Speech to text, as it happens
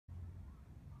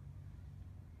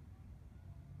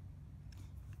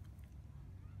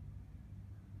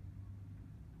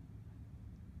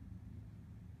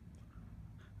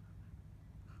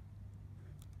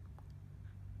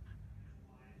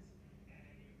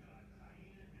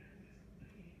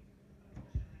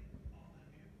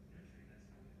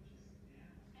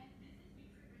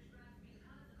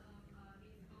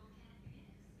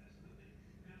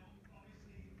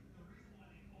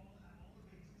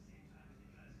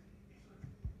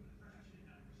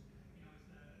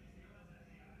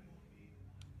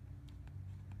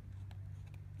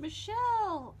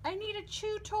Michelle, I need a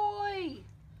chew toy.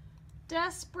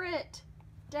 Desperate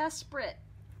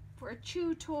for a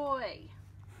chew toy.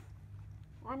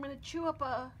 Or I'm gonna chew up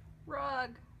a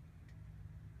rug.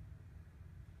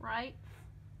 Right?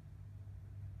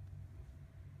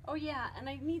 Oh yeah, and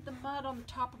I need the mud on the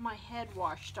top of my head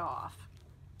washed off.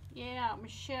 Yeah,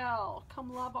 Michelle,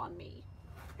 come love on me.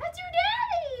 That's your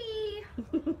daddy!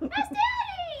 That's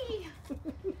daddy!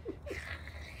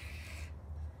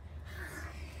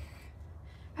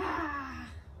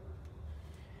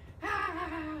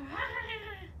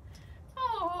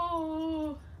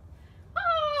 Oh!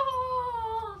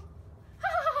 Oh!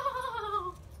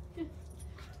 Oh!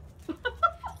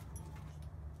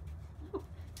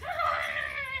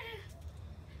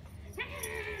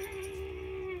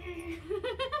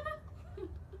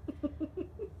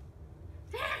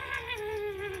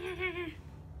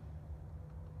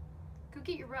 Go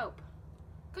get your rope.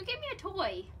 Go get me a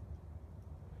toy.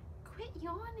 Quit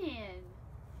yawning.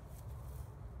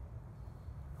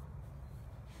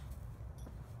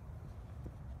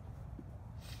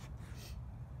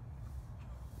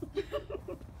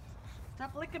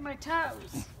 Stop licking my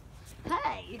toes.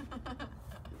 Hey!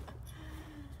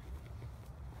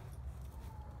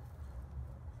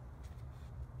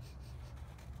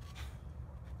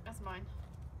 That's mine.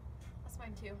 That's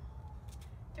mine too.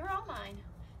 They're all mine.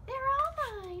 They're all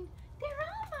mine. They're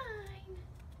all mine.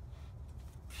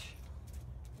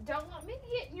 Don't let me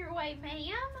get in your way,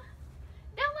 ma'am.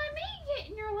 Don't let me get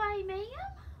in your way, ma'am.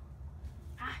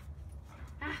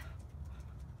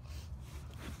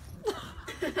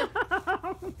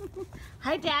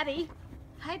 Hi, Daddy.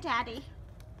 Hi, Daddy.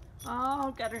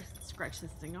 Oh, gotta scratch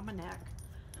this thing on my neck.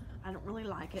 I don't really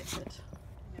like it, but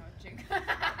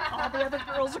all the other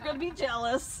girls are gonna be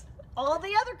jealous. All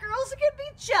the other girls are gonna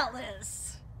be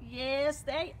jealous. Yes,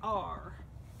 they are.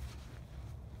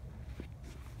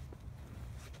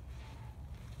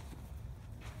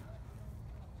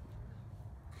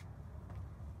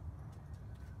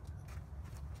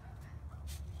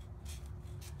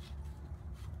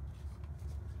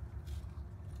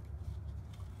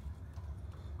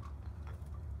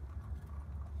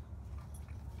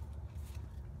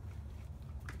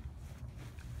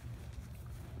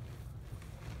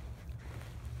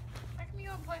 How come you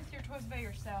don't play with your toys by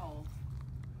yourself?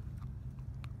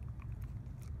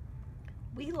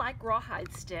 We like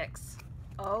rawhide sticks.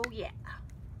 Oh yeah.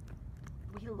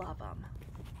 We love them.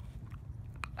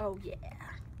 Oh yeah.